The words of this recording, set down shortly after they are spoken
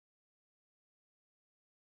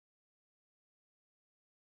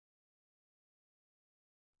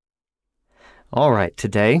All right,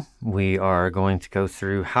 today we are going to go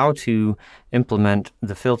through how to implement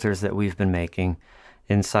the filters that we've been making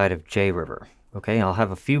inside of JRiver. Okay, I'll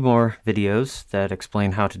have a few more videos that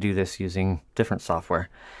explain how to do this using different software,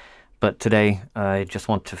 but today I just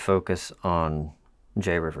want to focus on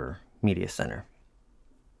JRiver Media Center.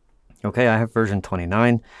 Okay, I have version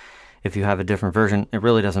 29. If you have a different version, it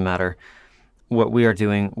really doesn't matter. What we are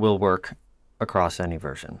doing will work across any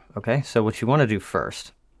version. Okay, so what you want to do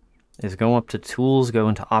first is go up to Tools, go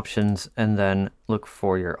into Options, and then look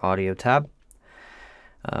for your Audio tab.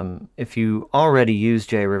 If you already use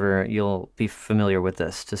JRiver, you'll be familiar with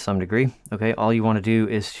this to some degree. Okay, all you want to do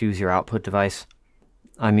is choose your output device.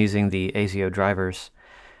 I'm using the ASIO drivers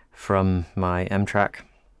from my M-Track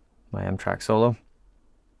Solo.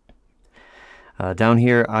 Down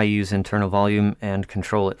here, I use internal volume and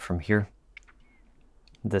control it from here.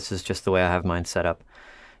 This is just the way I have mine set up.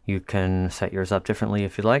 You can set yours up differently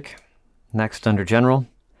if you'd like. Next, under General,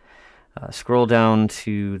 scroll down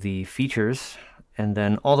to the Features, and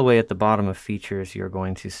then all the way at the bottom of Features, you're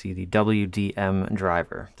going to see the WDM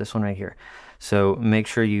driver, this one right here. So make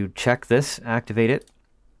sure you check this, activate it,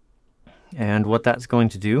 and what that's going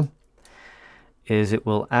to do is it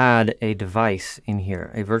will add a device in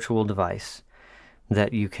here, a virtual device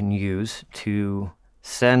that you can use to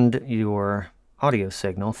send your audio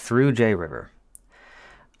signal through JRiver.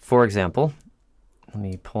 For example, let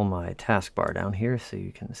me pull my taskbar down here so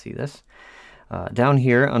you can see this. Down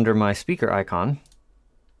here under my speaker icon,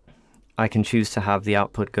 I can choose to have the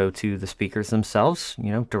output go to the speakers themselves,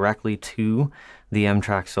 directly to the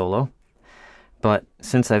M-Track Solo. But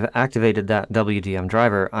since I've activated that WDM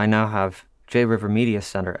driver, I now have JRiver Media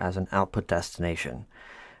Center as an output destination.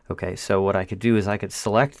 Okay, so what I could do is I could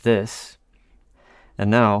select this, and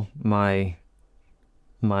now my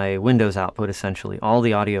Windows output, essentially, all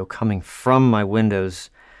the audio coming from my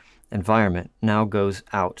Windows environment now goes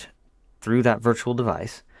out through that virtual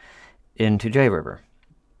device into JRiver.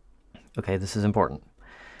 Okay, this is important.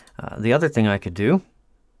 The other thing I could do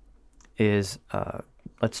is,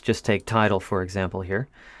 let's just take Tidal, for example, here.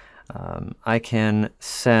 I can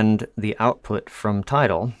send the output from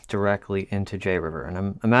Tidal directly into JRiver, and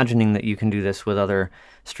I'm imagining that you can do this with other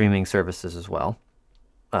streaming services as well.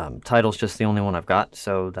 Tidal's just the only one I've got,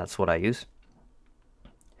 so that's what I use.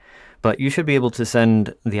 But you should be able to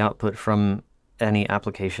send the output from any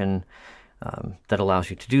application that allows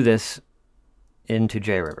you to do this into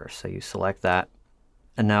JRiver. So you select that,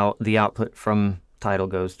 and now the output from Tidal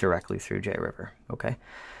goes directly through JRiver. Okay.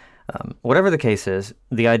 Whatever the case is,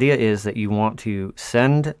 the idea is that you want to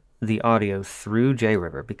send the audio through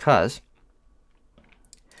JRiver because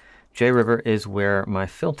JRiver is where my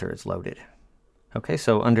filter is loaded. Okay,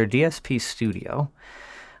 so under DSP Studio,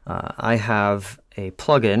 I have a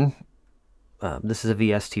plugin. This is a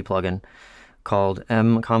VST plugin called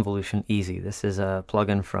MConvolutionEZ. This is a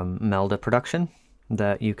plugin from Melda Production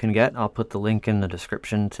that you can get. I'll put the link in the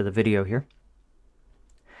description to the video here.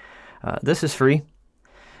 This is free.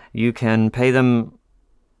 You can pay them,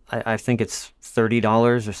 I think it's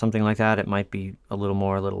 $30 or something like that. It might be a little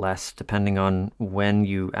more, a little less, depending on when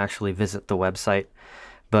you actually visit the website.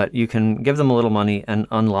 But you can give them a little money and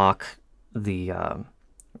unlock the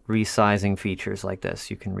resizing features like this.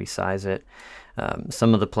 You can resize it.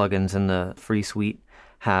 Some of the plugins in the free suite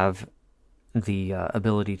have the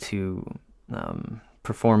ability to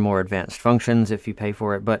perform more advanced functions if you pay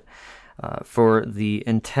for it. But for the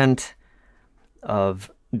intent of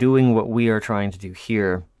doing what we are trying to do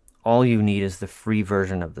here, all you need is the free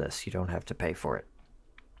version of this. You don't have to pay for it.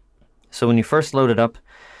 So when you first load it up,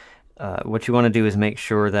 what you want to do is make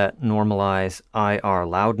sure that normalize IR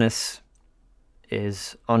loudness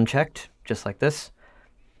is unchecked, just like this.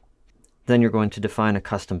 Then you're going to define a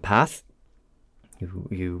custom path.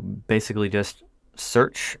 You basically just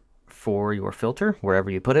search for your filter wherever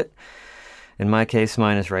you put it. In my case,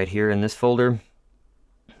 mine is right here in this folder,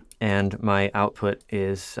 and my output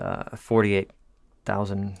is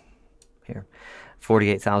 48,000 here,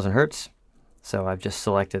 48,000 hertz. So I've just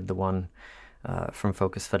selected the one from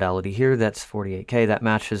Focus Fidelity here. That's 48K. That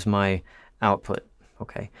matches my output.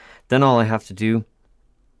 Okay. Then all I have to do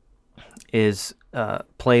is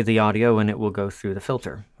play the audio, and it will go through the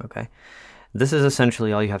filter. Okay. This is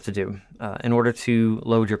essentially all you have to do. In order to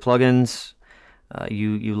load your plugins,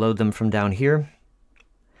 you load them from down here.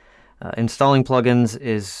 Installing plugins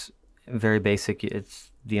is very basic.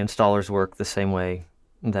 The installers work the same way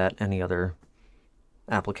that any other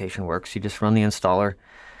application works. You just run the installer.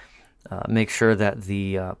 Make sure that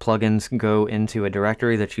the plugins go into a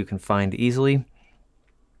directory that you can find easily.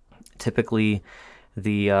 Typically,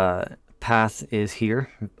 the path is here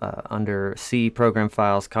under C, Program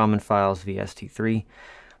Files, Common Files, VST3.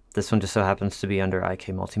 This one just so happens to be under IK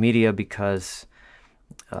Multimedia because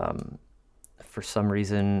for some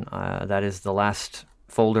reason that is the last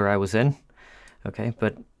folder I was in. Okay,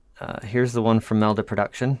 but here's the one from Melda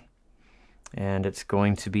Production, and it's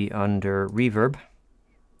going to be under Reverb,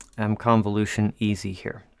 MConvolutionEZ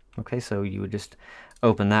here. Okay, so you would just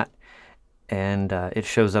open that, and it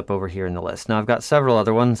shows up over here in the list. Now I've got several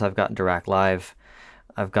other ones. I've got Dirac Live,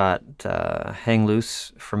 I've got Hang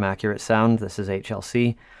Loose from Accurate Sound, this is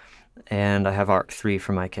HLC, and I have Arc 3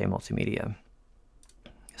 from IK Multimedia.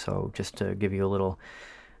 So just to give you a little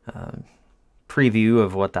preview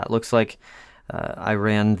of what that looks like, I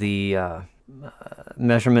ran the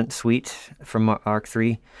measurement suite from Arc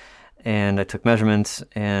 3, and I took measurements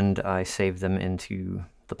and I saved them into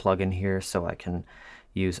the plugin here so I can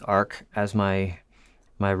use Arc as my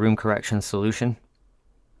room correction solution,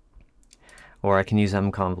 or I can use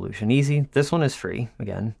MConvolutionEZ. This one is free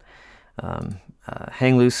again.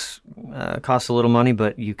 Hang Loose costs a little money,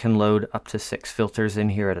 but you can load up to 6 filters in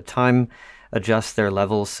here at a time, adjust their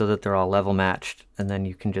levels so that they're all level matched, and then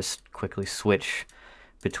you can just quickly switch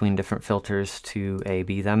between different filters to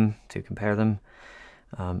A/B them, to compare them.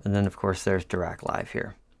 And then of course there's Dirac Live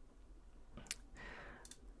here.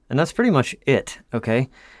 And that's pretty much it, okay?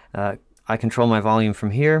 I control my volume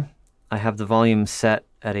from here. I have the volume set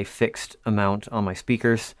at a fixed amount on my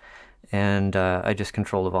speakers, and I just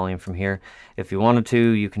control the volume from here. If you wanted to,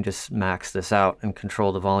 you can just max this out and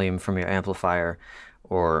control the volume from your amplifier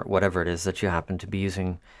or whatever it is that you happen to be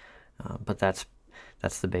using. But that's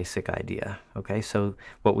the basic idea. Okay, so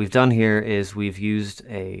what we've done here is we've used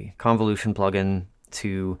a convolution plugin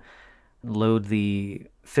to load the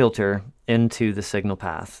filter into the signal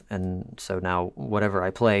path, and so now whatever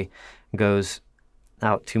I play goes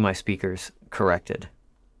out to my speakers corrected.